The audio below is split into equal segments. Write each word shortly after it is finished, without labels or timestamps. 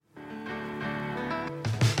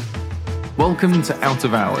Welcome to Out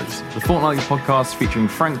of Hours, the fortnightly podcast featuring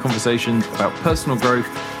frank conversations about personal growth,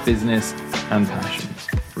 business, and passions.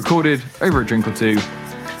 Recorded over a drink or two,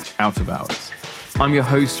 out of hours. I'm your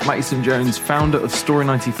host, Matty St. Jones, founder of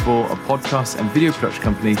Story94, a podcast and video production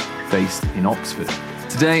company based in Oxford.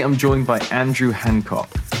 Today, I'm joined by Andrew Hancock,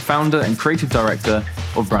 founder and creative director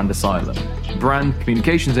of Brand Asylum, a brand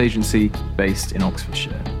communications agency based in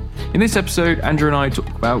Oxfordshire. In this episode, Andrew and I talk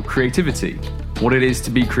about creativity, what it is to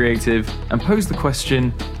be creative, and pose the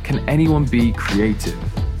question, can anyone be creative?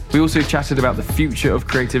 We also chatted about the future of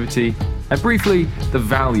creativity and briefly the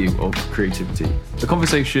value of creativity, a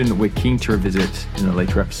conversation we're keen to revisit in a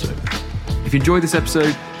later episode. If you enjoyed this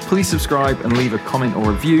episode, please subscribe and leave a comment or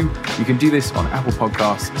review. You can do this on Apple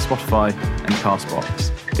Podcasts, Spotify, and CastBox.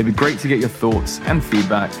 It'd be great to get your thoughts and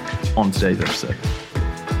feedback on today's episode.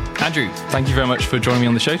 Andrew, thank you very much for joining me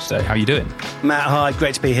on the show today. How are you doing? Matt, hi,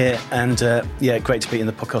 great to be here. And great to be in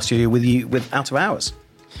the podcast studio with you with Out of Hours.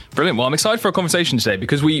 Brilliant. Well, I'm excited for a conversation today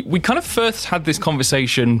because we kind of first had this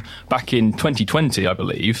conversation back in 2020, I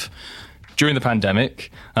believe. During the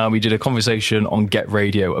pandemic, we did a conversation on Get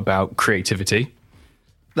Radio about creativity.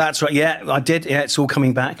 That's right. Yeah, I did. Yeah, it's all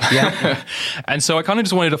coming back. Yeah. And so I kind of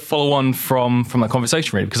just wanted to follow on from that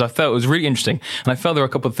conversation really, because I felt it was really interesting. And I felt there were a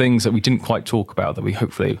couple of things that we didn't quite talk about that we had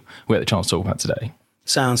the chance to talk about today.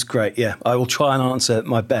 Sounds great. Yeah, I will try and answer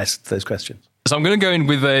my best to those questions. So I'm going to go in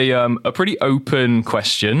with a pretty open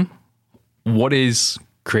question. What is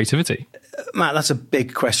creativity? Matt, that's a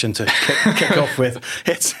big question to kick off with.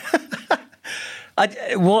 It's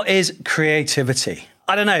what is creativity?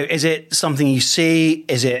 I don't know. Is it something you see?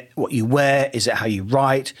 Is it what you wear? Is it how you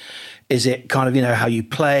write? Is it kind of, how you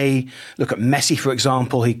play? Look at Messi, for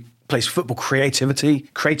example. He plays football creatively. Is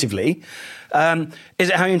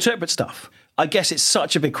it how you interpret stuff? I guess it's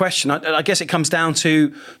such a big question. I guess it comes down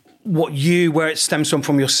to where it stems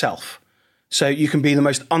from yourself. So you can be the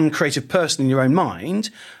most uncreative person in your own mind,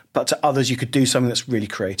 but to others you could do something that's really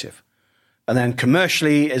creative. And then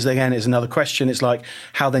commercially, is another question. It's like,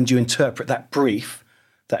 how then do you interpret that brief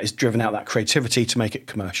that is driven out that creativity to make it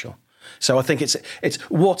commercial? So I think it's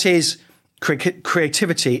what is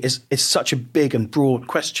creativity is such a big and broad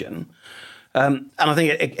question. And I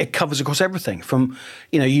think it covers across everything from,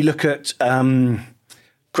 you look at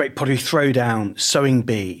Great Pottery Throwdown, Sewing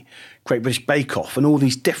Bee, Great British Bake Off, and all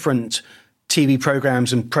these different TV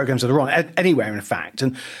programs and programs that are on anywhere, in fact.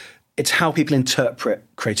 And it's how people interpret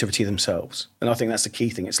creativity themselves. And I think that's the key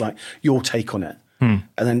thing. It's like your take on it. And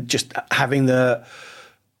then just having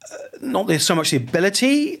not so much the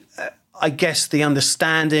ability, I guess the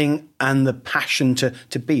understanding and the passion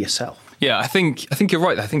to be yourself. Yeah, I think you're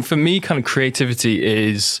right. I think for me, kind of creativity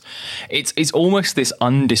is it's almost this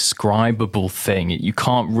undescribable thing. You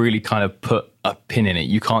can't really kind of put a pin in it.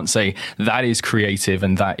 You can't say that is creative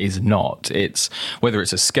and that is not. It's whether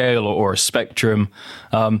it's a scale or a spectrum.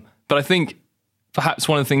 But I think perhaps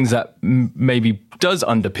one of the things that maybe does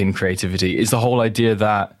underpin creativity is the whole idea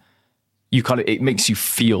that it makes you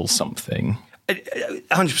feel something.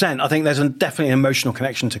 100%. I think there's definitely an emotional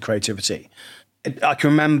connection to creativity. I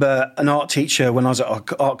can remember an art teacher when I was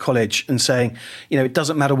at art college and saying, it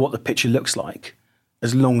doesn't matter what the picture looks like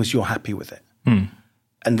as long as you're happy with it.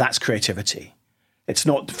 And that's creativity. It's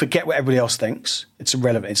not, forget what everybody else thinks. It's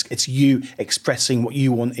irrelevant. It's you expressing what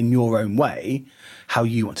you want in your own way, how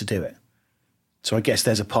you want to do it. So I guess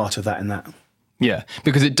there's a part of that in that. Yeah,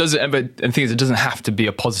 because it doesn't have to be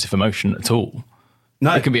a positive emotion at all.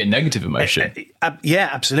 No. It can be a negative emotion. Yeah,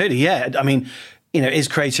 absolutely. Yeah. I mean, is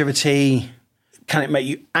creativity, can it make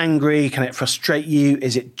you angry? Can it frustrate you?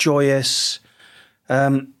 Is it joyous?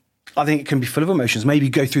 I think it can be full of emotions. Maybe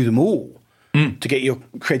go through them all to get your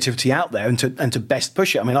creativity out there and to best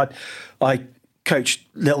push it. I mean, I coached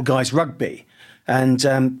little guys rugby, and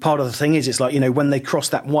part of the thing is it's like, when they cross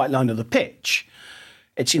that white line of the pitch,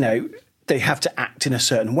 it's, they have to act in a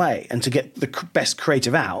certain way, and to get the best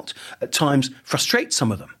creative out at times frustrates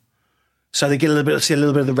some of them. So they get a little bit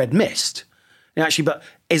of the red mist. And actually, but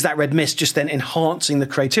is that red mist just then enhancing the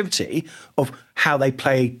creativity of how they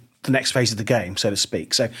play the next phase of the game, so to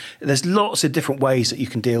speak? So there's lots of different ways that you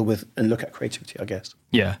can deal with and look at creativity, I guess.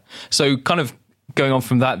 Yeah. So kind of going on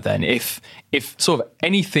from that then, if sort of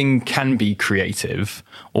anything can be creative,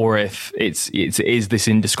 or if it is this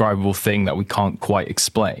indescribable thing that we can't quite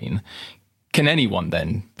explain, can anyone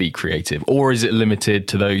then be creative? Or is it limited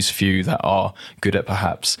to those few that are good at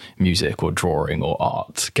perhaps music or drawing or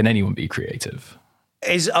art? Can anyone be creative?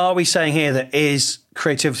 Are we saying here that is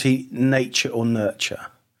creativity nature or nurture?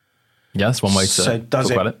 Yeah, that's one way to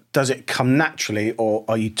talk about it. Does it come naturally, or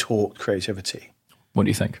are you taught creativity? What do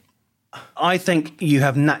you think? I think you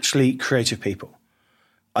have naturally creative people.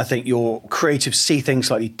 I think your creatives see things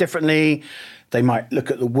slightly differently. They might look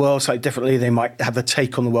at the world slightly differently. They might have a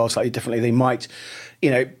take on the world slightly differently. They might,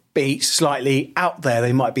 be slightly out there.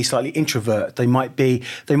 They might be slightly introvert. They might be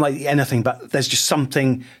anything, but there's just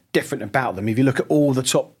something different about them. If you look at all the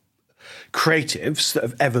top creatives that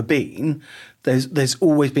have ever been, there's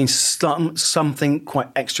always been something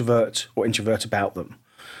quite extrovert or introvert about them.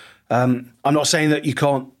 I'm not saying that you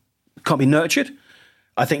can't be nurtured.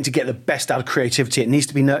 I think to get the best out of creativity, it needs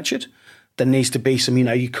to be nurtured. There needs to be some,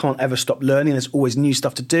 you can't ever stop learning. There's always new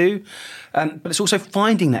stuff to do. But it's also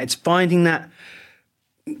finding that. It's finding that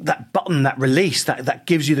button, that release, that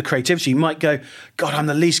gives you the creativity. You might go, God, I'm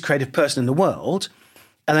the least creative person in the world.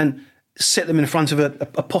 And then sit them in front of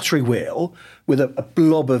a pottery wheel with a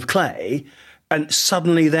blob of clay, and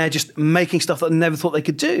suddenly they're just making stuff that I never thought they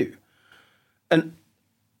could do. And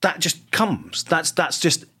that just comes. That's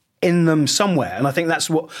just in them somewhere. And I think that's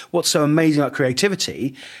what's so amazing about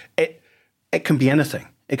creativity. It can be anything.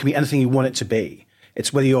 It can be anything you want it to be.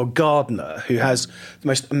 It's whether you're a gardener who has the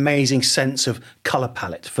most amazing sense of colour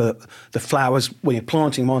palette for the flowers when you're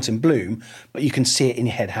planting them aren't in bloom, but you can see it in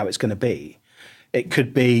your head how it's going to be. It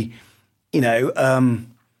could be,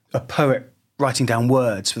 a poet writing down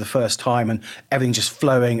words for the first time and everything just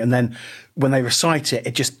flowing. And then when they recite it,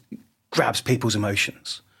 it just grabs people's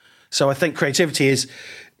emotions. So I think creativity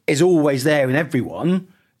is always there in everyone.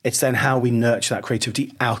 It's then how we nurture that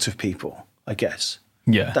creativity out of people, I guess.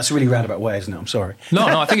 Yeah, that's a really roundabout way, isn't it? I'm sorry. No,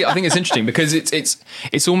 I think it's interesting because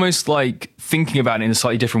it's almost like thinking about it in a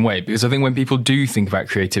slightly different way. Because I think when people do think about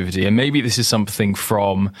creativity, and maybe this is something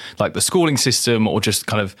from like the schooling system or just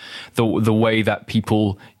kind of the way that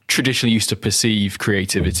people traditionally used to perceive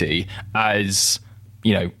creativity as,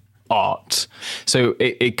 art. So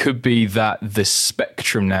it could be that the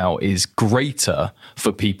spectrum now is greater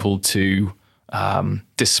for people to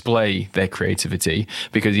display their creativity,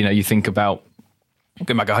 because you think about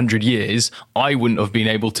going back 100 years, I wouldn't have been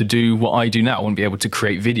able to do what I do now. I wouldn't be able to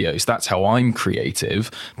create videos. That's how I'm creative.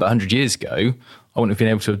 But 100 years ago, I wouldn't have been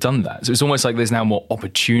able to have done that. So it's almost like there's now more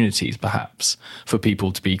opportunities, perhaps, for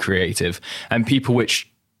people to be creative. And people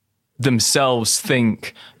which themselves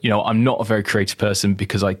think, I'm not a very creative person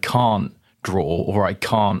because I can't draw or I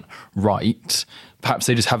can't write. Perhaps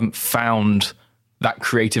they just haven't found that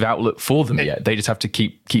creative outlet for them yet. They just have to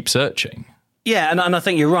keep searching. Yeah, and I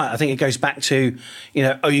think you're right. I think it goes back to,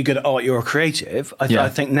 are you good at art? You're a creative. I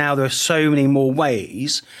think now there are so many more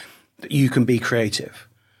ways that you can be creative.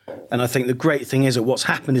 And I think the great thing is that what's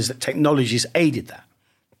happened is that technology has aided that.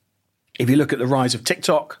 If you look at the rise of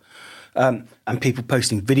TikTok and people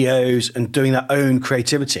posting videos and doing their own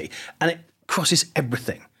creativity, and it crosses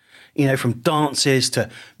everything, from dances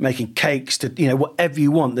to making cakes to, whatever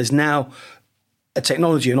you want. There's now a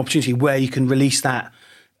technology, an opportunity where you can release that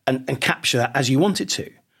and capture that as you want it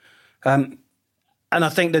to. And I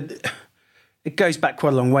think that it goes back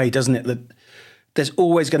quite a long way, doesn't it? That there's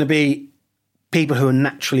always going to be people who are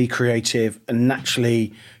naturally creative and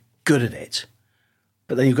naturally good at it.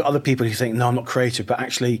 But then you've got other people who think, no, I'm not creative, but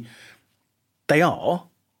actually they are.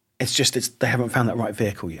 It's just they haven't found that right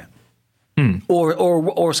vehicle yet.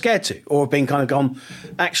 Or are scared to, or have been kind of gone,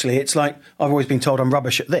 actually, it's like, I've always been told I'm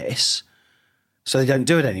rubbish at this, so they don't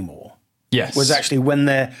do it anymore. Yes. Was actually when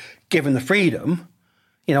they're given the freedom.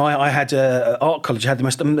 I had art college. I had the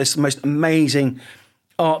most amazing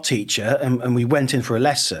art teacher, and we went in for a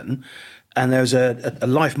lesson, and there was a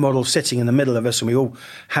life model sitting in the middle of us, and we all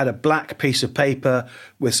had a black piece of paper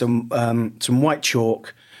with some white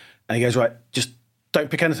chalk, and he goes, right, just don't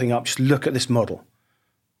pick anything up, just look at this model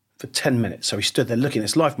for 10 minutes. So he stood there looking at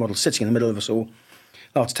this life model sitting in the middle of us all.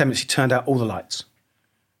 After 10 minutes, he turned out all the lights.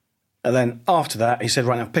 And then after that, he said,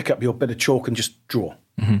 right, now pick up your bit of chalk and just draw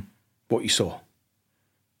what you saw.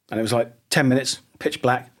 And it was like 10 minutes, pitch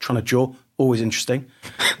black, trying to draw, always interesting.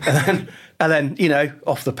 and then,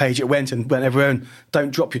 off the page it went, and went everyone,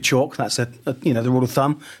 don't drop your chalk. That's the rule of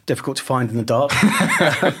thumb, difficult to find in the dark.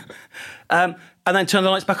 And then turn the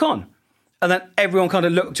lights back on. And then everyone kind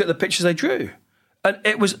of looked at the pictures they drew. And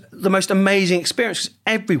it was the most amazing experience, because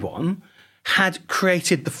everyone had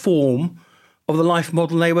created the form of the life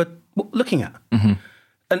model they were looking at.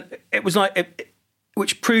 And it was like,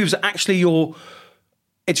 which proves that actually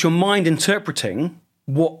it's your mind interpreting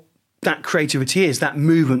what that creativity is, that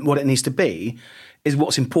movement, what it needs to be, is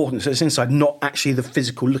what's important. So it's inside, not actually the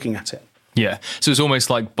physical looking at it. Yeah. So it's almost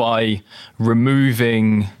like by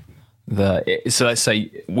removing so let's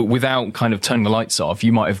say without kind of turning the lights off,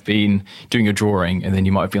 you might have been doing your drawing, and then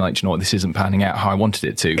you might have been like, you know what, this isn't panning out how I wanted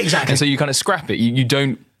it to. Exactly. And so you kind of scrap it. You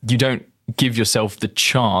don't give yourself the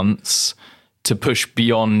chance to push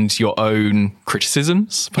beyond your own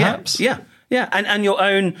criticisms, perhaps. Yeah. Yeah, and your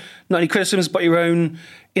own, not only criticisms, but your own,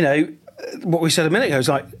 what we said a minute ago is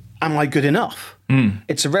like, am I good enough?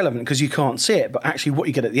 It's irrelevant because you can't see it, but actually what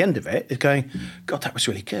you get at the end of it is going, God, that was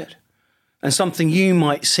really good. And something you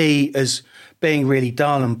might see as being really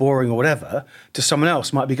dull and boring or whatever, to someone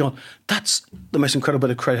else might be going, that's the most incredible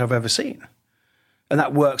bit of credit I've ever seen. And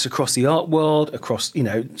that works across the art world, across,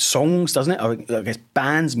 songs, doesn't it? I guess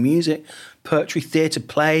bands, music, poetry, theatre,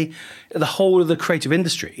 play, the whole of the creative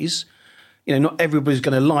industries. Not everybody's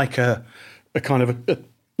going to like a kind of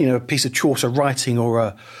a piece of Chaucer writing or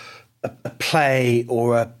a play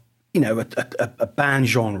or a band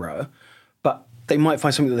genre, but they might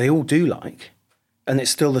find something that they all do like, and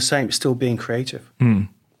it's still the same. It's still being creative.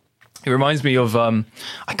 It reminds me of I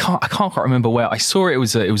can't quite remember where I saw it. It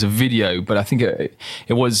was a video, but I think it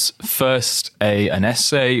was first an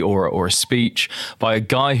essay or a speech by a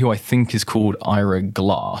guy who I think is called Ira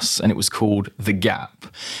Glass, and it was called The Gap.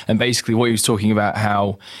 And basically, what he was talking about,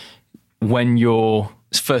 how when you're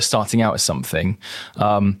first starting out at something,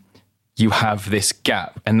 you have this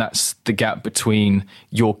gap, and that's the gap between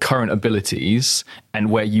your current abilities and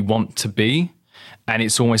where you want to be. And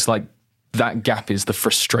it's almost like that gap is the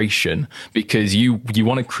frustration, because you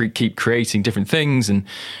want to keep creating different things, and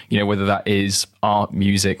whether that is art,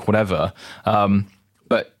 music, whatever.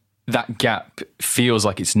 But that gap feels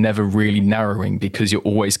like it's never really narrowing, because you're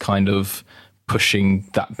always kind of pushing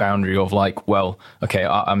that boundary of like, well, okay,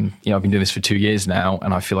 I've been doing this for 2 years now,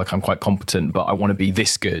 and I feel like I'm quite competent, but I want to be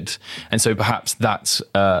this good. And so perhaps that's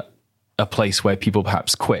a place where people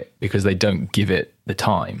perhaps quit because they don't give it the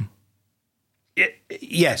time.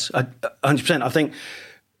 Yes, 100%. I think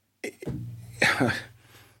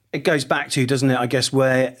it goes back to, doesn't it, I guess,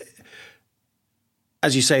 where,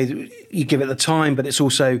 as you say, you give it the time, but it's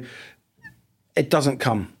also, it doesn't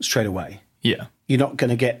come straight away. Yeah. You're not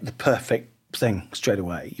going to get the perfect thing straight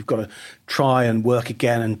away. You've got to try and work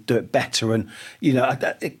again and do it better. And,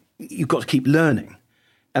 you've got to keep learning.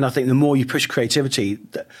 And I think the more you push creativity,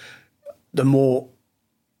 the more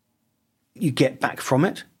you get back from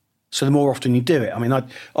it. So the more often you do it. I mean,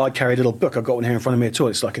 I carry a little book. I've got one here in front of me at all.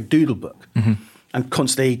 It's like a doodle book. Mm-hmm. And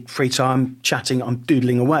constantly, free time, chatting, I'm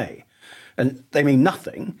doodling away. And they mean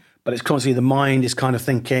nothing, but it's constantly the mind is kind of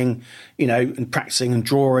thinking, and practicing and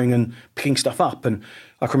drawing and picking stuff up. And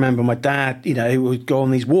I can remember my dad, he would go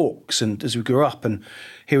on these walks, and as we grew up, and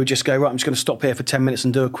he would just go, right, I'm just going to stop here for 10 minutes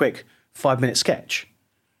and do a quick 5-minute sketch.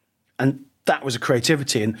 And that was a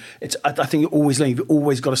creativity. And I think you've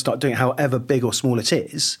always got to start doing it, however big or small it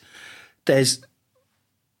is. Just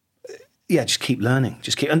keep learning.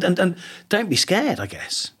 Just keep, and don't be scared, I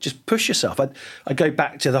guess. Just push yourself. I go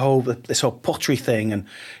back to this whole pottery thing, and,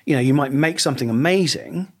 you might make something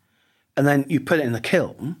amazing, and then you put it in the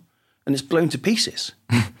kiln, and it's blown to pieces.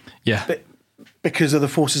 Yeah. But because of the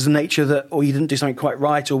forces of nature or you didn't do something quite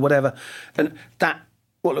right or whatever. And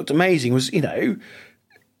what looked amazing was,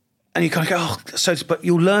 and you kind of go, but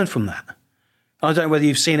you'll learn from that. I don't know whether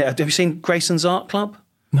you've seen it. Have you seen Grayson's Art Club?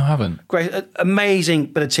 No, I haven't. Great, amazing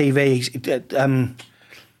bit of TV.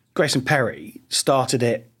 Grayson Perry started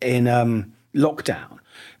it in lockdown,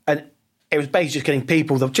 and it was basically just getting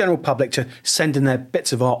people, the general public, to send in their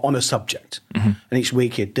bits of art on a subject. Mm-hmm. And each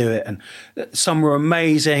week he'd do it, and some were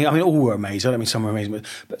amazing. I mean, all were amazing. I don't mean some were amazing,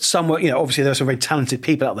 but some were, obviously there were some very talented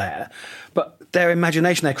people out there, but their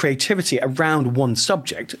imagination, their creativity around one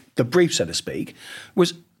subject, the brief, so to speak,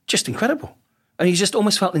 was just incredible. And you just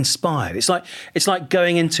almost felt inspired. It's like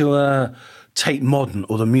going into a Tate Modern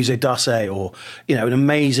or the Musée d'Orsay or, an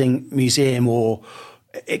amazing museum, or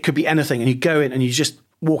it could be anything. And you go in and you just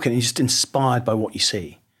walk in and you're just inspired by what you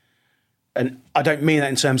see. And I don't mean that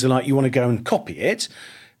in terms of like you want to go and copy it.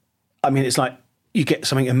 I mean, it's like you get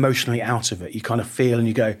something emotionally out of it. You kind of feel and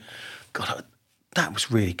you go, God, that was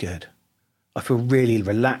really good. I feel really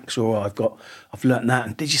relaxed, or I've learnt that.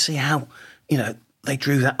 And did you see how, they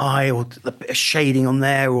drew that eye or the bit of shading on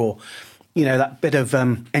there, or, that bit of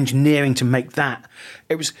engineering to make that.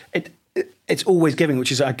 It's always giving,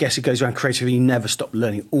 which is, I guess it goes around creativity. You never stop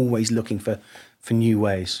learning, always looking for new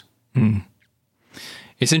ways. Mm.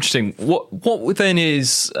 It's interesting. What then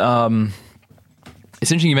is, it's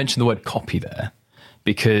interesting you mentioned the word copy there,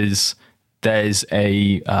 because there's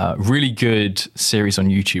a really good series on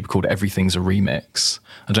YouTube called Everything's a Remix.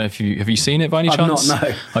 I don't know if have you seen it by any chance? Not,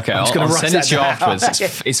 no. Okay, I'll send it to you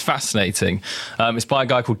afterwards. It's fascinating. It's by a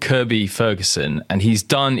guy called Kirby Ferguson, and he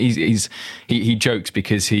jokes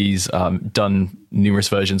because he's done numerous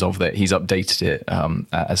versions of it. He's updated it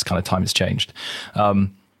as kind of time has changed.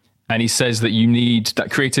 And he says that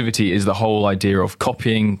that creativity is the whole idea of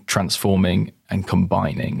copying, transforming, and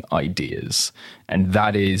combining ideas. And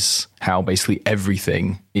that is how basically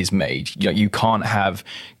everything is made. You can't have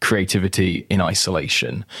creativity in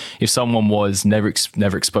isolation. If someone was never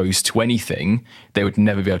exposed to anything, they would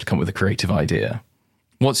never be able to come up with a creative idea.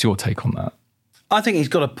 What's your take on that? I think he's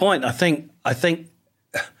got a point. I think the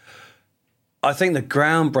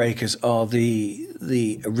groundbreakers are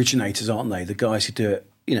the originators, aren't they? The guys who do it,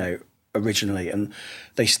 originally, and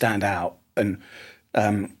they stand out. And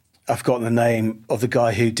I've forgotten the name of the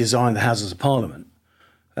guy who designed the Houses of Parliament,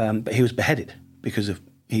 but he was beheaded because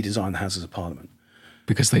he designed the Houses of Parliament.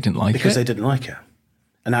 Because they didn't like it? Because they didn't like it.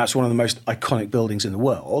 And now it's one of the most iconic buildings in the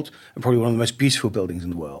world, and probably one of the most beautiful buildings in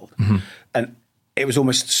the world. Mm-hmm. And it was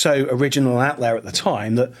almost so original and out there at the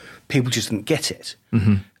time that people just didn't get it.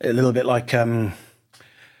 Mm-hmm. A little bit like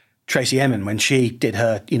Tracy Emin, when she did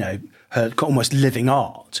her almost living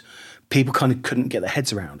art, people kind of couldn't get their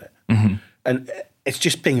heads around it. Mm-hmm. And it's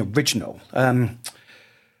just being original.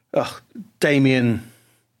 Damien,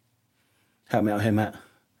 help me out here, Matt.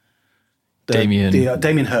 Damien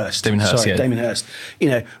Hirst. Damien Hirst, Sorry, yeah. Damien Hirst.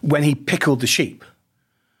 When he pickled the sheep,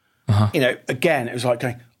 again, it was like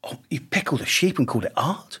going, oh, you pickled a sheep and called it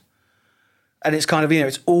art? And it's kind of,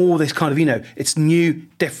 it's all this kind of, it's new,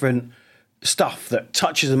 different stuff that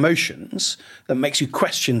touches emotions, that makes you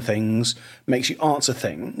question things, makes you answer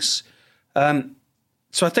things.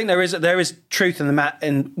 So I think there is truth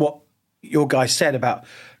in what your guy said about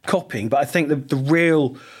copying, but I think the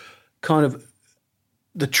real kind of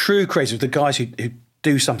the true creators, the guys who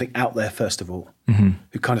do something out there first of all, mm-hmm.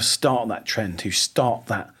 who kind of start that trend, who start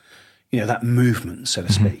that that movement, so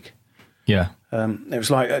to speak. Yeah, it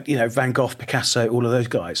was like Van Gogh, Picasso, all of those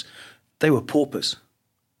guys. They were paupers.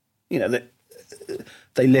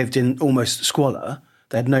 They lived in almost squalor.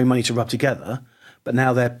 They had no money to rub together, but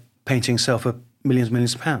now they're painting self for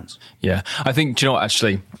millions of pounds. Yeah, I think, do you know what,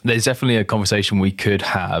 actually, there's definitely a conversation we could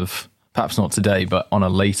have, perhaps not today, but on a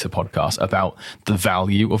later podcast, about the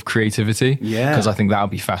value of creativity. Yeah. Because I think that would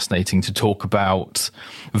be fascinating to talk about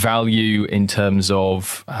value in terms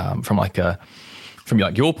of, from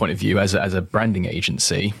your point of view as a branding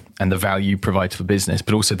agency, and the value provided for business,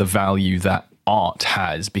 but also the value that art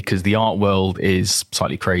has, because the art world is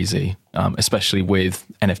slightly crazy, especially with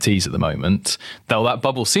NFTs at the moment. Though that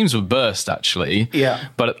bubble seems to have burst, actually. Yeah.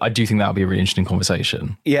 But I do think that would be a really interesting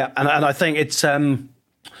conversation. Yeah, and I think it's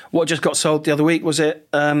what just got sold the other week, was it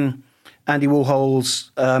Andy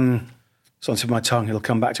Warhol's? It's on the tip of my tongue. It'll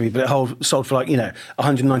come back to me, but it sold for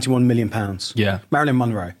 191 million pounds. Yeah. Marilyn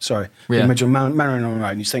Monroe. Sorry, the image of Marilyn Monroe,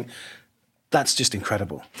 and you think that's just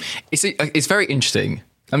incredible. It's very interesting.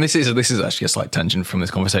 And this is actually a slight tangent from this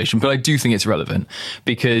conversation, but I do think it's relevant,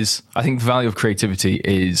 because I think the value of creativity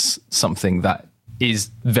is something that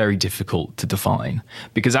is very difficult to define.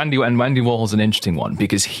 Because Andy Warhol's an interesting one,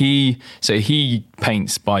 because he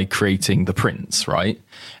paints by creating the prints, right?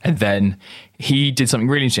 And then he did something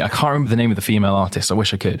really interesting. I can't remember the name of the female artist. I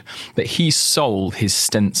wish I could. But he sold his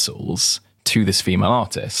stencils to this female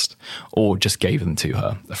artist, or just gave them to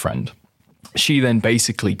her, a friend. She then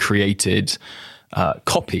basically created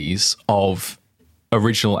copies of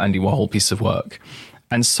original Andy Warhol pieces of work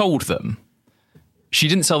and sold them. She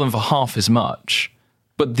didn't sell them for half as much,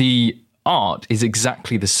 but the art is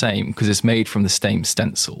exactly the same because it's made from the same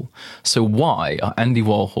stencil. So why are Andy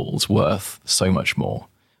Warhol's worth so much more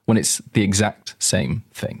when it's the exact same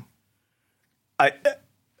thing?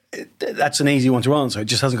 That's an easy one to answer. It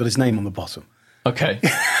just hasn't got his name on the bottom. Okay.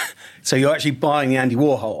 So you're actually buying the Andy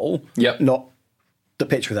Warhol, Yep. not the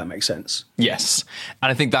picture, if that makes sense. Yes.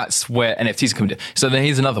 And I think that's where NFTs come into. So then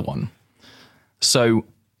here's another one. So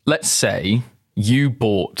let's say you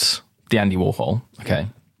bought the Andy Warhol. Okay.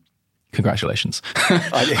 Congratulations.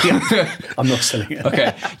 I'm not selling it.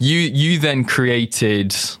 Okay. You then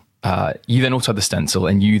created, you then also had the stencil,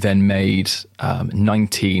 and you then made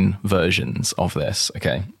 19 versions of this.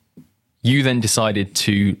 Okay. You then decided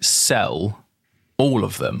to sell all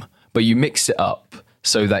of them, but you mixed it up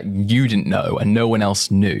so that you didn't know and no one else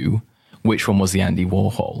knew which one was the Andy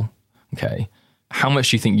Warhol. Okay. How much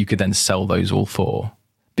do you think you could then sell those all for?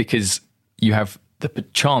 Because you have the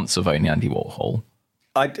chance of owning Andy Warhol.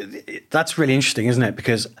 That's really interesting, isn't it?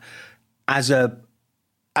 Because as a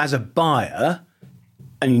buyer,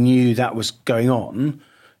 and you knew that was going on,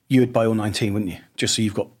 you would buy all 19, wouldn't you? Just so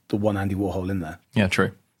you've got the one Andy Warhol in there. Yeah,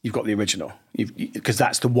 true. You've got the original, because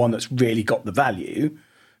that's the one that's really got the value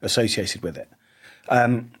associated with it.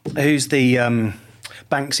 Who's the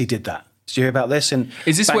Banksy did that? Did you hear about this? And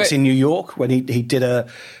is this Banksy in New York, when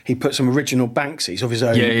he put some original Banksies of his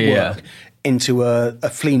own work into a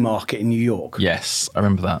flea market in New York. Yes, I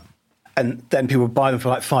remember that. And then people would buy them for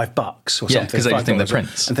like $5 or something. Because they think they're $5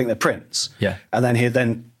 prints. And think they're prints. Yeah. And then he'd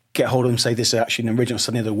then get hold of them and say, this is actually an original,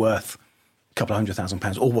 suddenly they're worth a couple of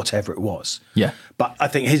 £100,000 or whatever it was. Yeah. But I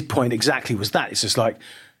think his point exactly was that. It's just like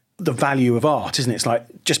the value of art, isn't it? It's like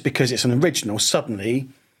just because it's an original suddenly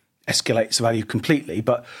escalates the value completely,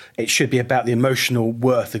 but it should be about the emotional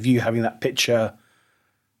worth of you having that picture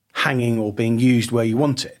hanging or being used where you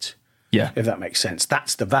want it. Yeah. If that makes sense.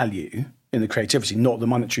 That's the value in the creativity, not the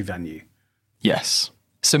monetary value. Yes.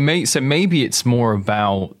 So maybe it's more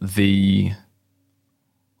about the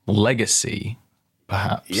legacy,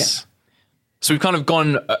 perhaps. Yeah. So we've kind of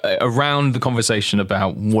gone around the conversation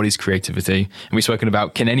about what is creativity, and we've spoken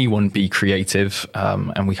about can anyone be creative,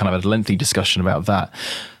 and we kind of had a lengthy discussion about that.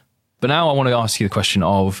 But now I want to ask you the question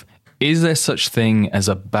of, is there such thing as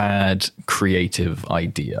a bad creative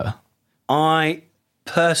idea? I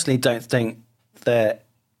personally don't think there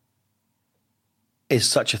is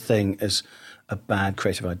such a thing as a bad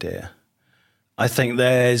creative idea. I think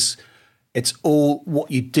it's all what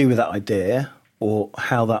you do with that idea or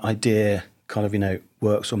how that idea kind of,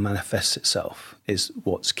 works or manifests itself is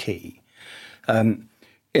what's key. In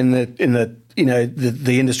the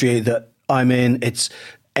industry that I'm in, it's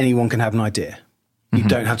anyone can have an idea. You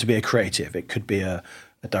don't have to be a creative. It could be a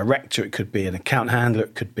director, it could be an account handler,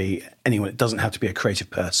 it could be anyone. It doesn't have to be a creative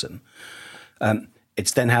person.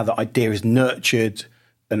 It's then how the idea is nurtured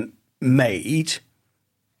and made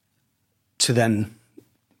to then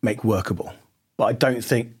make workable. But I don't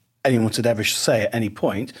think anyone should ever say at any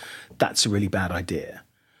point, that's a really bad idea.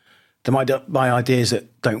 There might be ideas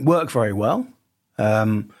that don't work very well.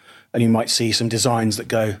 And you might see some designs that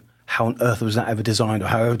go, how on earth was that ever designed? Or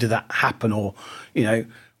however did that happen? Or,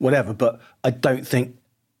 whatever. But I don't think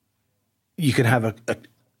you can have a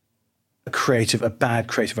bad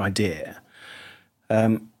creative idea.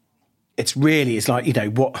 It's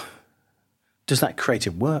like, what does that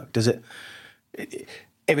creative work? Does it,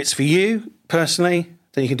 if it's for you personally,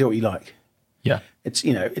 then you can do what you like. Yeah. It's,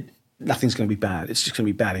 nothing's going to be bad. It's just going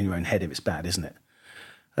to be bad in your own head if it's bad, isn't it?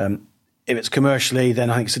 If it's commercially, then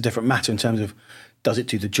I think it's a different matter in terms of, does it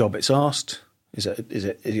do the job it's asked?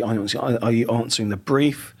 Are you answering the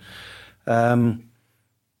brief? Or,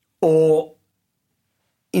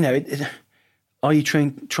 are you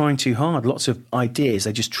trying too hard? Lots of ideas,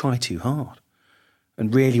 they just try too hard.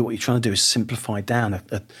 And really what you're trying to do is simplify down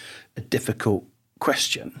a difficult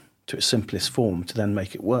question to its simplest form to then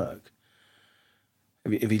make it work.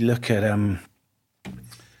 If you look at,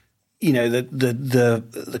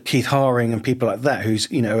 the Keith Haring and people like that, who's,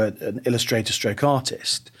 an illustrator stroke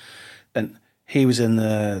artist, and he was in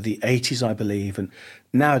the 80s, I believe, and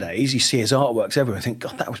nowadays you see his artworks everywhere and think,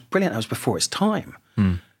 God, that was brilliant. That was before its time.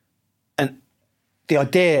 And the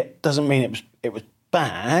idea doesn't mean it was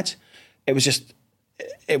bad. It was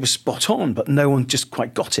spot on, but no one just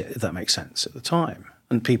quite got it, if that makes sense, at the time.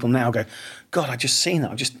 And people now go, God, I just seen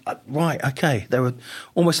that. Right, okay. They were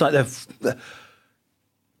almost like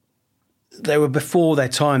they were before their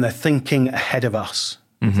time. They're thinking ahead of us.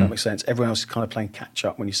 If that makes sense. Everyone else is kind of playing catch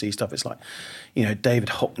up when you see stuff. It's like, David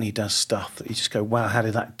Hockney does stuff that you just go, wow, how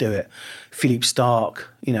did that do it? Philippe Stark,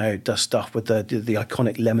 does stuff with the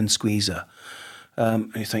iconic lemon squeezer.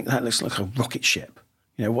 And you think, that looks like a rocket ship.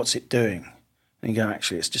 What's it doing? And you go,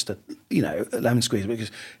 actually, it's just a lemon squeezer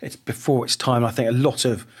because it's before its time. I think a lot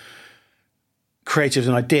of creatives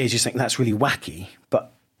and ideas just think that's really wacky,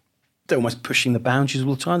 but they're almost pushing the boundaries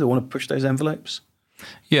all the time. They want to push those envelopes.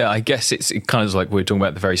 Yeah, I guess it kind of like we were talking about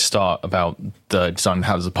at the very start about the design of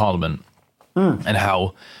Houses of Parliament and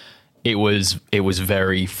how it was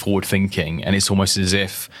very forward thinking, and it's almost as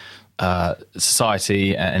if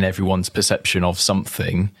society and everyone's perception of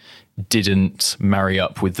something didn't marry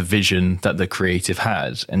up with the vision that the creative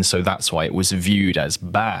had, and so that's why it was viewed as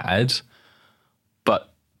bad.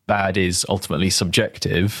 But bad is ultimately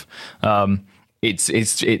subjective.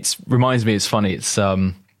 It's reminds me. It's funny. It's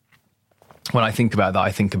when I think about that,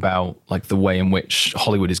 I think about like the way in which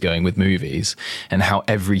Hollywood is going with movies and how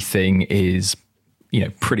everything is,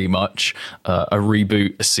 pretty much a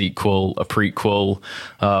reboot, a sequel, a prequel,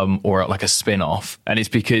 or like a spin-off. And it's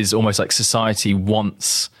because almost like society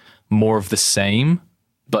wants more of the same,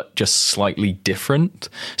 but just slightly different.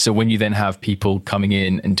 So when you then have people coming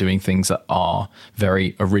in and doing things that are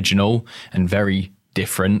very original and very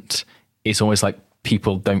different, it's almost like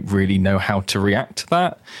people don't really know how to react to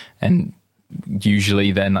that. And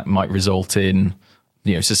usually then that might result in,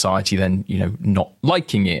 society then, not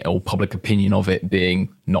liking it or public opinion of it being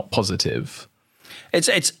not positive. I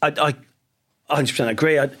 100%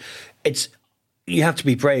 agree. You have to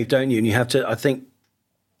be brave, don't you? And you have to,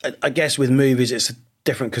 I guess with movies,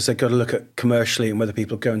 different because they've got to look at commercially and whether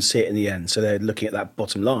people go and see it in the end. So they're looking at that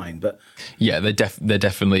bottom line. But yeah, they're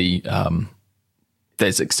definitely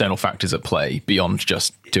there's external factors at play beyond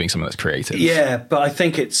just doing something that's creative. Yeah, but I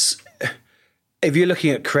think it's, if you're looking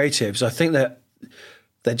at creatives, I think that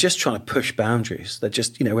they're just trying to push boundaries. They're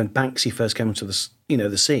just, when Banksy first came into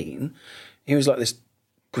the scene, he was like this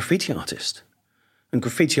graffiti artist. And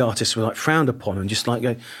graffiti artists were like frowned upon and just like,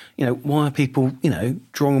 why are people,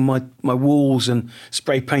 drawing on my walls and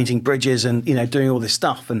spray painting bridges and, doing all this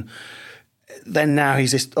stuff. And then now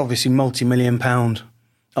he's this obviously multi-million-pound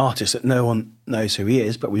artist that no one knows who he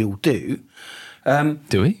is, but we all do.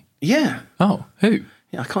 Do we? Yeah. Oh, who?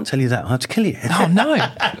 Yeah, I can't tell you that. I'll have to kill you. Oh, no. I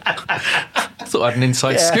thought I had an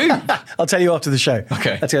inside scoop. I'll tell you after the show.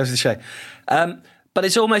 Okay. I'll tell you after the show. But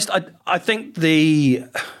it's almost, I think we're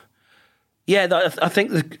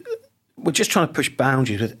just trying to push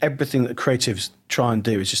boundaries with everything that creatives try and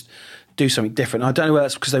do is just do something different. I don't know whether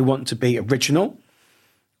that's because they want to be original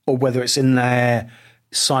or whether it's in their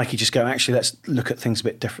psyche just go, actually, let's look at things a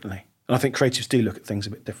bit differently. And I think creatives do look at things a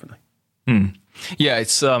bit differently. Yeah,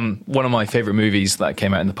 it's one of my favourite movies that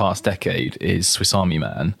came out in the past decade is Swiss Army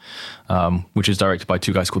Man, which is directed by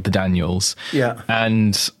two guys called the Daniels. Yeah.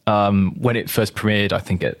 And when it first premiered, I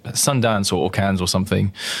think at Sundance or Cannes or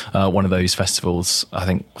something, one of those festivals, I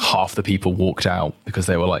think half the people walked out because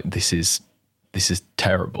they were like, this is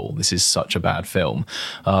terrible. This is such a bad film.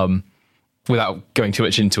 Without going too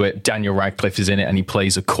much into it, Daniel Radcliffe is in it and he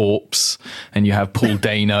plays a corpse. And you have Paul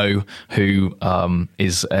Dano, who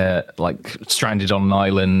is like stranded on an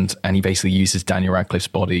island, and he basically uses Daniel Radcliffe's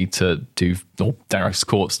body or Daniel Radcliffe's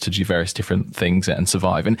corpse to do various different things and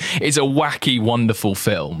survive. And it's a wacky, wonderful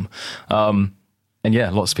film. And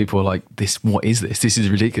yeah, lots of people are like, what is this? This is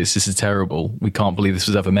ridiculous. This is terrible. We can't believe this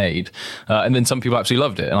was ever made. And then some people absolutely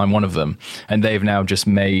loved it, and I'm one of them. And they've now just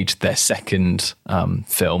made their second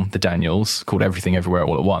film, The Daniels, called Everything Everywhere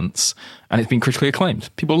All at Once. And it's been critically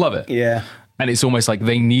acclaimed. People love it. Yeah. And it's almost like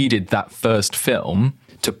they needed that first film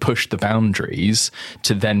to push the boundaries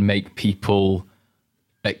to then make people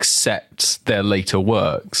accept their later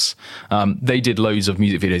works. They did loads of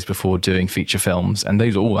music videos before doing feature films, and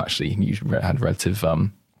those all actually had relative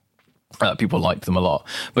people liked them a lot.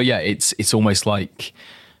 But yeah, it's almost like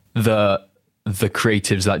the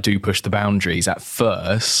creatives that do push the boundaries at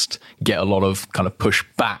first get a lot of kind of push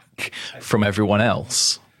back from everyone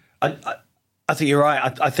else. I think you're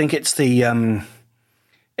right. I think it's the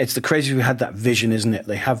creatives who had that vision, isn't it?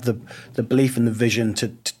 They have the belief and the vision to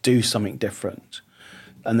do something different.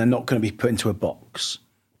 And they're not going to be put into a box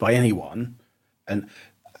by anyone. And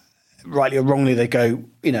rightly or wrongly, they go,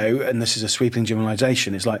 and this is a sweeping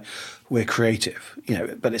generalization, it's like, we're creative,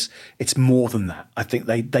 but it's more than that. I think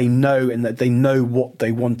they know, and that they know what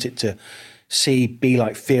they want it to see, be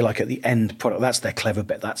like, feel like at the end product. That's their clever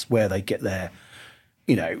bit. That's where they get their,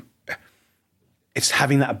 it's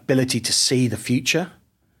having that ability to see the future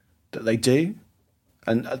that they do.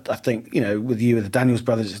 And I think, with the Daniels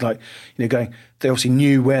brothers, it's like, going, they obviously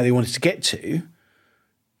knew where they wanted to get to.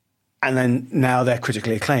 And then now they're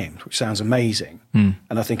critically acclaimed, which sounds amazing. And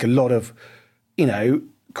I think a lot of,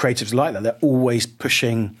 creatives like that, they're always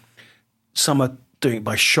pushing. Some are doing it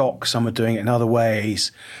by shock, some are doing it in other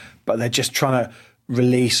ways, but they're just trying to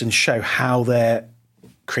release and show how their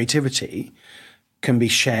creativity can be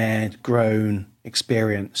shared, grown,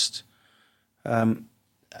 experienced.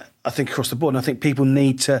 I think across the board, and I think people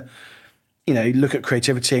need to, look at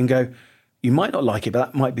creativity and go, you might not like it, but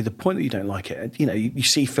that might be the point that you don't like it. You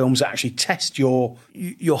see films that actually test your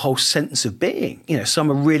whole sense of being.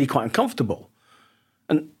 Some are really quite uncomfortable,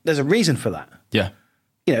 and there's a reason for that. Yeah.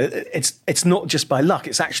 It's not just by luck.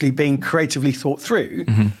 It's actually being creatively thought through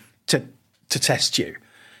to test you.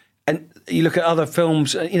 And you look at other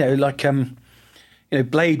films, like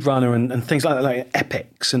Blade Runner and things like that, like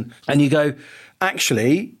epics, and you go,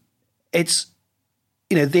 actually, it's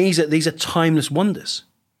these are timeless wonders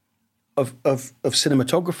of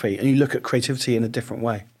cinematography, and you look at creativity in a different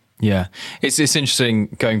way. Yeah, it's interesting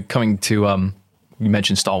coming to you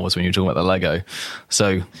mentioned Star Wars when you were talking about the Lego.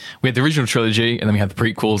 So we had the original trilogy, and then we had the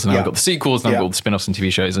prequels, and now we've got the sequels, and now we've got all the spin-offs and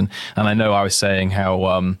TV shows, and I know I was saying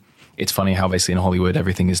how it's funny how basically in Hollywood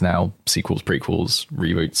everything is now sequels, prequels,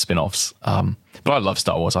 reboots, spin-offs. But I love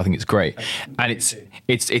Star Wars. I think it's great. And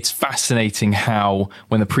it's fascinating how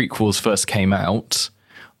when the prequels first came out,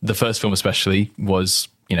 the first film especially was,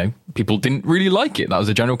 people didn't really like it. That was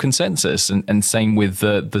a general consensus. And same with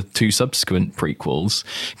the two subsequent prequels.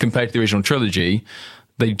 Compared to the original trilogy,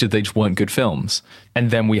 they just weren't good films. And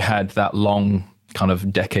then we had that long kind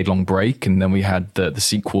of decade-long break, and then we had the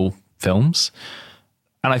sequel films.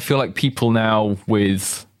 And I feel like people now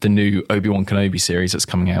with the new Obi-Wan Kenobi series that's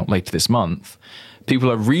coming out later this month,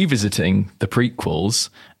 people are revisiting the prequels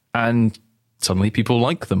and suddenly people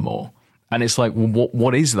like them more. And it's like, well,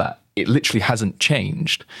 what is that? It literally hasn't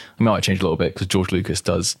changed. It might change a little bit because George Lucas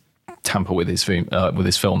does tamper with his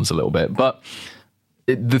films a little bit, but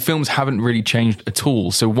the films haven't really changed at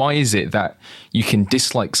all. So why is it that you can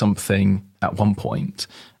dislike something at one point,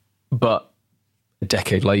 but a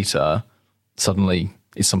decade later, suddenly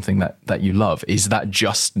it's something that you love? Is that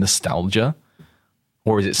just nostalgia,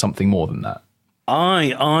 or is it something more than that?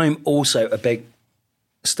 I'm also a big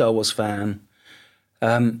Star Wars fan.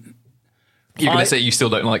 You're going to say you still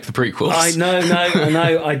don't like the prequels? I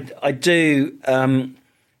know, I do,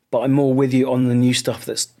 but I'm more with you on the new stuff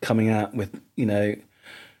that's coming out with,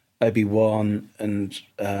 Obi-Wan and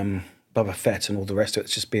Boba Fett and all the rest of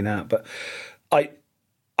it's just been out. But I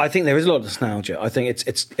think there is a lot of nostalgia. I think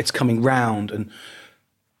it's coming round, and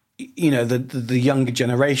the younger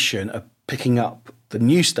generation are picking up the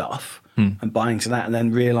new stuff and buying to that, and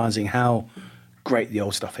then realizing how great the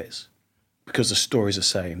old stuff is, because the story's the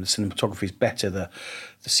same, the cinematography is better, the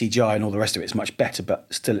CGI and all the rest of it is much better, but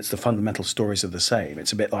still it's the fundamental stories are the same.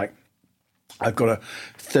 It's a bit like I've got a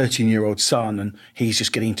 13-year-old son and he's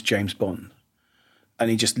just getting into James Bond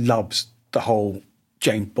and he just loves the whole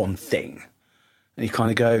James Bond thing. And you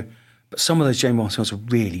kind of go, but some of those James Bond films are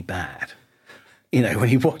really bad. When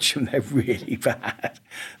you watch them, they're really bad.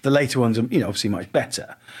 The later ones are, obviously much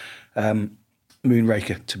better.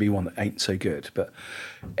 Moonraker to be one that ain't so good, but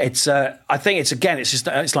it's. I think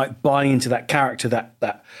it's like buying into that character,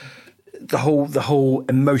 that the whole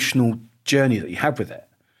emotional journey that you have with it,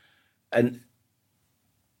 and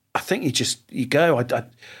I think you go. I can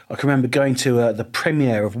remember going to the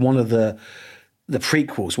premiere of one of the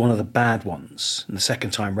prequels, one of the bad ones, and the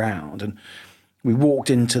second time round, and we walked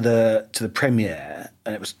into the premiere,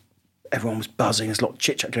 and everyone was buzzing. There's a lot of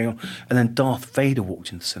chit chat going on, and then Darth Vader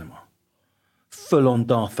walked into the cinema. Full on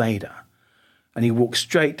Darth Vader, and he walked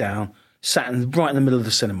straight down, sat right in the middle of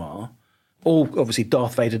the cinema, all obviously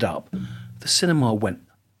Darth Vadered up. The cinema went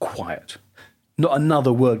quiet. Not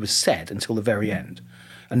another word was said until the very end,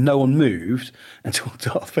 and no one moved until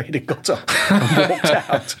Darth Vader got up and walked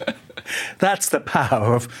out. That's the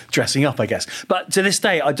power of dressing up, I guess. But to this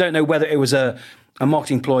day, I don't know whether it was a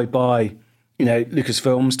marketing ploy by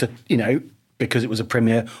Lucasfilms to because it was a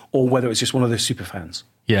premiere, or whether it was just one of those super fans.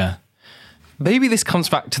 Yeah. Maybe this comes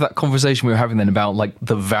back to that conversation we were having then about like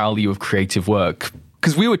the value of creative work,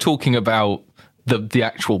 because we were talking about the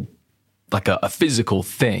actual like a physical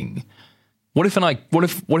thing. What if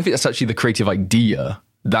it's actually the creative idea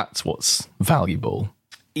that's what's valuable?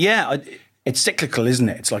 Yeah, it's cyclical, isn't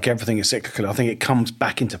it? It's like everything is cyclical. I think it comes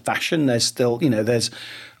back into fashion. There's still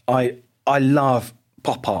I love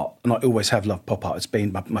pop art, and I always have loved pop art. It's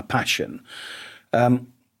been my passion.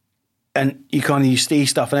 And you see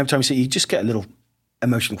stuff, and every time you see it, you just get a little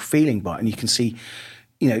emotional feeling by it, and you can see,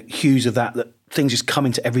 hues of that things just come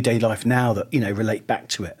into everyday life now that, relate back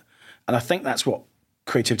to it. And I think that's what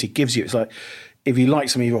creativity gives you. It's like, if you like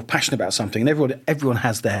something, you're passionate about something, and everyone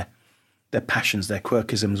has their passions, their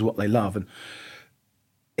quirkisms, what they love, and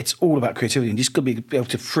it's all about creativity. And you just got to be able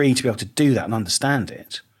to do that and understand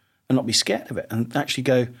it, and not be scared of it, and actually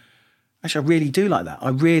go, I really do like that. I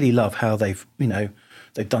really love how they've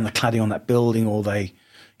done the cladding on that building, or they,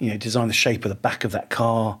 design the shape of the back of that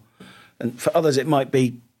car. And for others, it might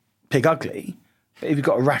be pig ugly. But if you've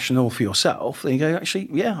got a rationale for yourself, then you go, actually,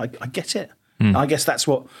 yeah, I get it. I guess that's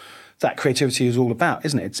what that creativity is all about,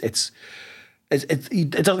 isn't it?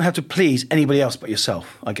 It doesn't have to please anybody else but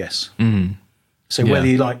yourself, I guess. So whether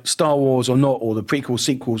you like Star Wars or not, or the prequels,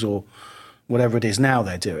 sequels, or whatever it is now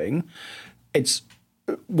they're doing, it's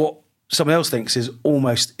what someone else thinks is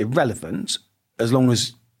almost irrelevant, as long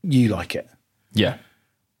as you like it. Yeah.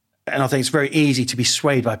 And I think it's very easy to be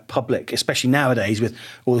swayed by public, especially nowadays with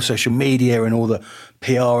all the social media and all the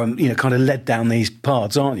PR, and, kind of led down these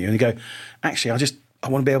paths, aren't you? And you go, actually, I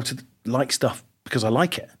want to be able to like stuff because I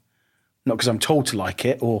like it, not because I'm told to like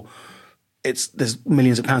it, or there's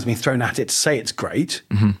millions of pounds being thrown at it to say it's great.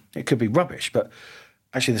 It could be rubbish, but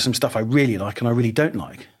actually there's some stuff I really like and I really don't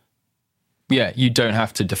like. Yeah, you don't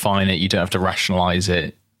have to define it. You don't have to rationalize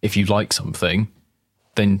it. If you like something,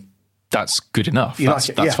 then that's good enough. That's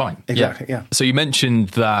fine. Exactly, yeah. So you mentioned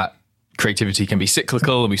that creativity can be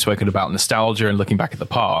cyclical, and we've spoken about nostalgia and looking back at the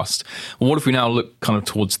past. Well, what if we now look kind of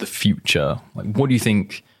towards the future? Like, what do you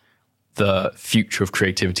think the future of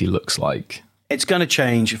creativity looks like? It's going to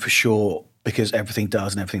change for sure, because everything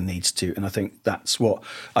does and everything needs to. And I think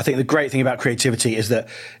the great thing about creativity is that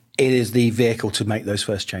it is the vehicle to make those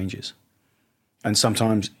first changes. And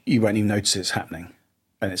sometimes you won't even notice it's happening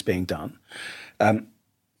and it's being done.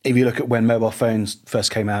 if you look at when mobile phones first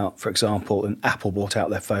came out, for example, and Apple brought out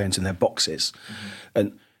their phones in their boxes,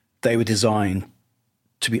 and they were designed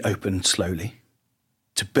to be opened slowly,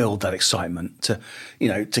 to build that excitement, to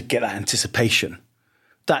get that anticipation.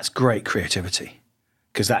 That's great creativity,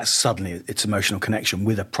 because that's suddenly its emotional connection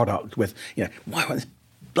with a product. With why won't this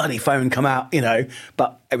bloody phone come out?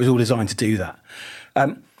 But it was all designed to do that.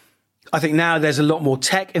 I think now there's a lot more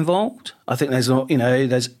tech involved. I think there's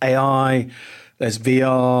there's AI. There's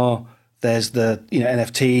VR, there's the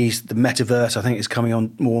NFTs, the metaverse. I think is coming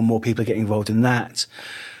on. More and more people are getting involved in that.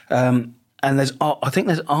 And there's art. I think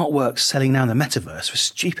there's artwork selling now in the metaverse for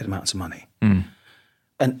stupid amounts of money,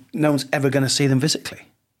 and no one's ever going to see them physically.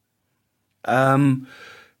 And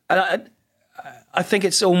I think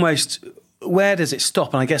it's almost, where does it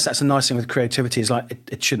stop? And I guess that's a nice thing with creativity, is like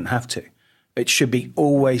it shouldn't have to. It should be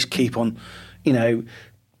always keep on,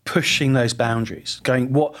 pushing those boundaries,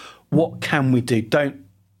 going what can we do? Don't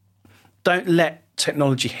let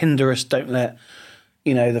technology hinder us. Don't let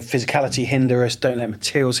the physicality hinder us. Don't let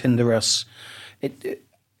materials hinder us.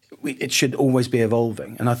 It should always be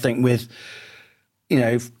evolving. And I think with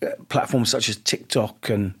platforms such as TikTok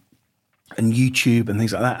and YouTube and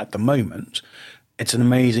things like that, at the moment, it's an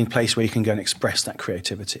amazing place where you can go and express that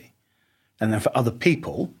creativity. And then for other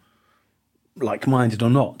people, like-minded or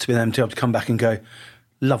not, to be able to come back and go,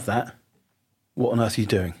 love that. What on earth are you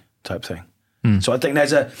doing? Type thing. So I think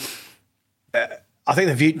there's I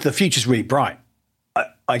think the future's really bright.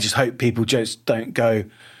 I just hope people just don't go,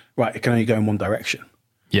 right, it can only go in one direction.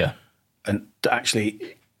 Yeah. And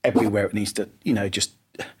actually everywhere it needs to,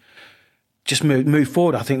 just move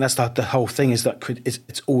forward. I think that's the whole thing, is that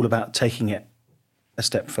it's all about taking it a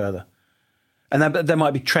step further. And then there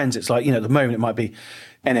might be trends. It's like, at the moment it might be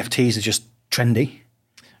NFTs are just trendy.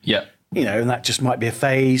 Yeah. And that just might be a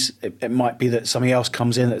phase. It might be that something else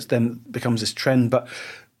comes in that then becomes this trend. But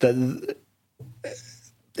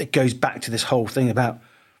it goes back to this whole thing about,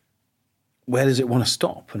 where does it want to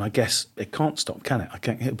stop? And I guess it can't stop, can it?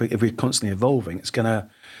 If we're constantly evolving, it's gonna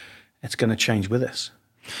change with us.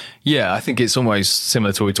 Yeah, I think it's almost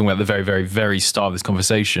similar to what we were talking about at the very, very, very start of this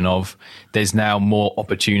conversation of, there's now more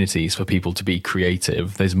opportunities for people to be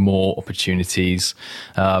creative. There's more opportunities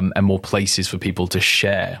and more places for people to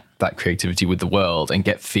share that creativity with the world and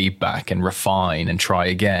get feedback and refine and try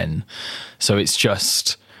again. So it's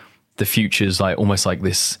just, the future's almost like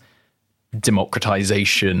this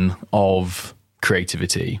democratization of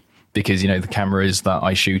creativity, because, the cameras that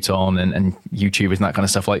I shoot on and YouTubers and that kind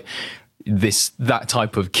of stuff, that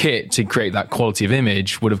type of kit to create that quality of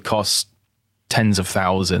image would have cost tens of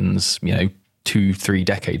thousands, 2-3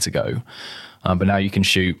 decades ago. But now you can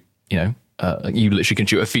shoot, you literally can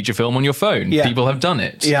shoot a feature film on your phone. Yeah. People have done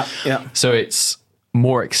it. Yeah, yeah. So it's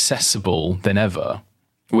more accessible than ever,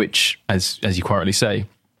 which, as you quite rightly say,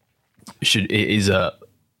 it is a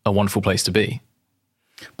wonderful place to be.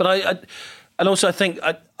 But I think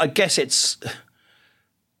I guess it's,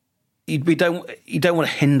 you don't want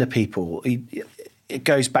to hinder people. It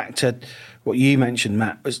goes back to what you mentioned,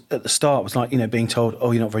 Matt, was at the start, was like, being told,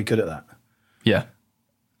 oh, you're not very good at that. Yeah.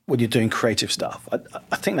 When you're doing creative stuff.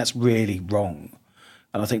 I think that's really wrong.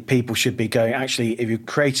 And I think people should be going, actually, if you're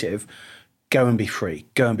creative, go and be free,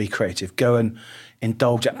 go and be creative, go and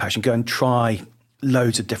indulge that passion, go and try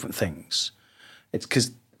loads of different things. It's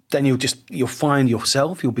because then you'll find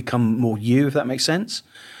yourself, you'll become more you, if that makes sense.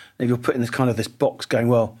 And if you're put in this box going,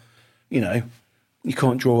 well, you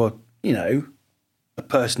can't draw a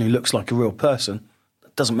person who looks like a real person.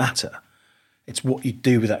 That doesn't matter. It's what you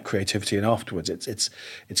do with that creativity, and afterwards, it's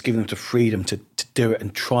giving them the freedom to do it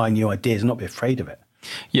and try new ideas and not be afraid of it.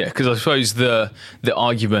 Yeah, because I suppose the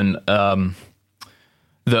argument, the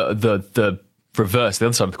reverse, the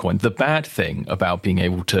other side of the coin, the bad thing about being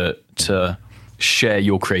able to share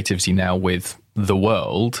your creativity now with the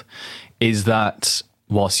world is that,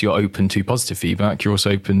 whilst you're open to positive feedback, you're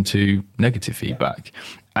also open to negative feedback.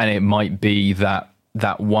 And it might be that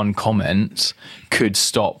one comment could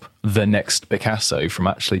stop the next Picasso from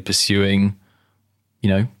actually pursuing,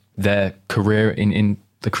 their career in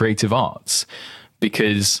the creative arts,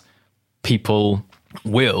 because people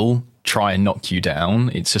will try and knock you down.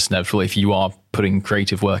 It's just inevitable. If you are putting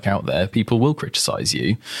creative work out there, people will criticize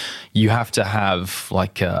you. You have to have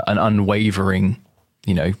an unwavering,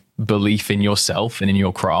 belief in yourself and in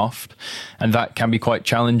your craft, and that can be quite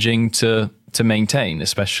challenging to maintain,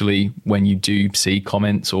 especially when you do see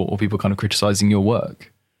comments or people kind of criticizing your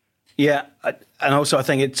work. Yeah, and also I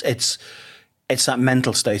think it's that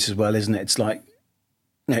mental state as well, isn't it? It's like,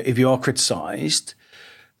 if you are criticized,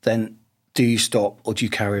 then do you stop or do you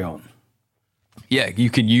carry on? Yeah, you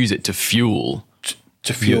can use it to fuel.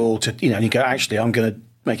 And you go, actually, I'm going to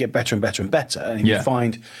make it better and better and better. And you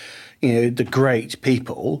find, the great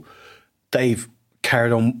people, they've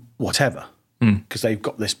carried on whatever because they've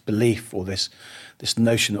got this belief or this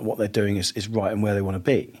notion that what they're doing is right and where they want to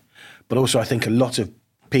be. But also I think a lot of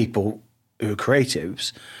people who are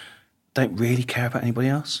creatives don't really care about anybody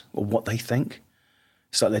else or what they think.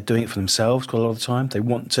 It's like they're doing it for themselves quite a lot of the time. They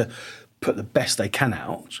want to put the best they can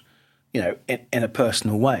out, in a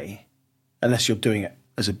personal way, unless you're doing it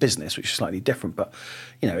as a business, which is slightly different. But,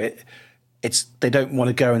 it's they don't want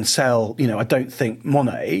to go and sell. I don't think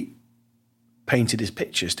Monet painted his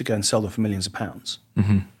pictures to go and sell them for millions of pounds.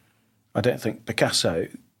 Mm-hmm. I don't think Picasso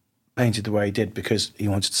painted the way he did because he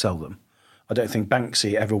wanted to sell them. I don't think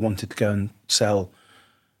Banksy ever wanted to go and sell,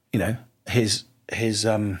 his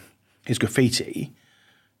graffiti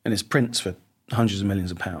and his prints for hundreds of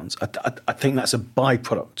millions of pounds. I think that's a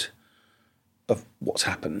byproduct of what's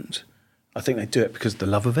happened. I think they do it because of the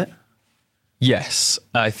love of it. Yes,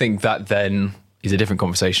 I think that then is a different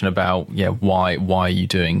conversation about why are you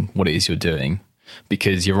doing what it is you're doing?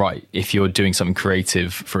 Because you're right, if you're doing something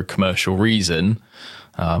creative for a commercial reason,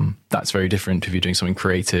 that's very different if you're doing something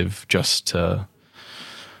creative just to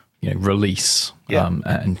release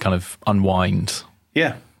and kind of unwind.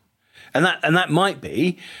 Yeah. And that might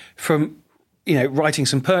be from, writing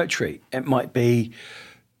some poetry. It might be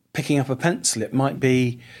picking up a pencil. It might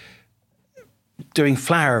be doing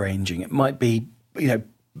flower arranging. It might be,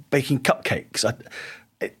 baking cupcakes.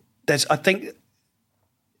 I think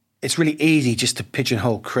it's really easy just to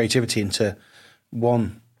pigeonhole creativity into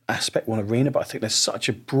one aspect, one arena, but I think there's such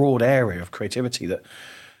a broad area of creativity that,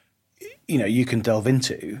 you can delve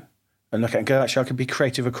into and look at and go, actually, I can be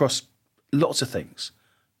creative across lots of things,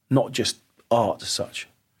 not just art as such.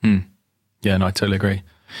 Yeah, no, I totally agree.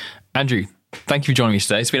 Andrew, thank you for joining me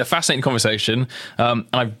today. It's been a fascinating conversation.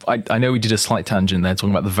 I know we did a slight tangent there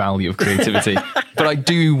talking about the value of creativity, but I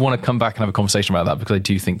do want to come back and have a conversation about that because I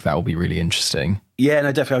do think that will be really interesting. Yeah,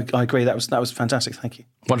 no, definitely. I agree. That was fantastic. Thank you.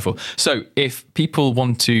 Wonderful. So if people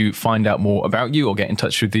want to find out more about you or get in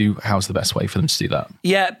touch with you, how's the best way for them to do that?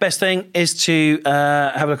 Yeah, best thing is to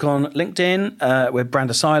have a look on LinkedIn. We're Brand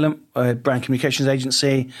Asylum, we're a brand communications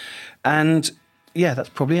agency. And yeah, that's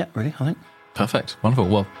probably it, really, I think. Perfect. Wonderful.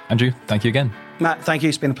 Well, Andrew, thank you again. Matt, thank you.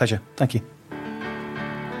 It's been a pleasure. Thank you.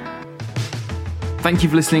 Thank you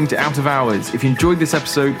for listening to Out of Hours. If you enjoyed this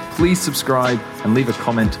episode, please subscribe and leave a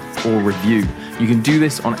comment or review. You can do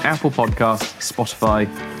this on Apple Podcasts, Spotify,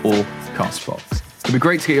 or Castbox. It'd be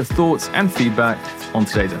great to get your thoughts and feedback on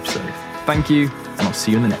today's episode. Thank you, and I'll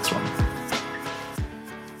see you in the next one.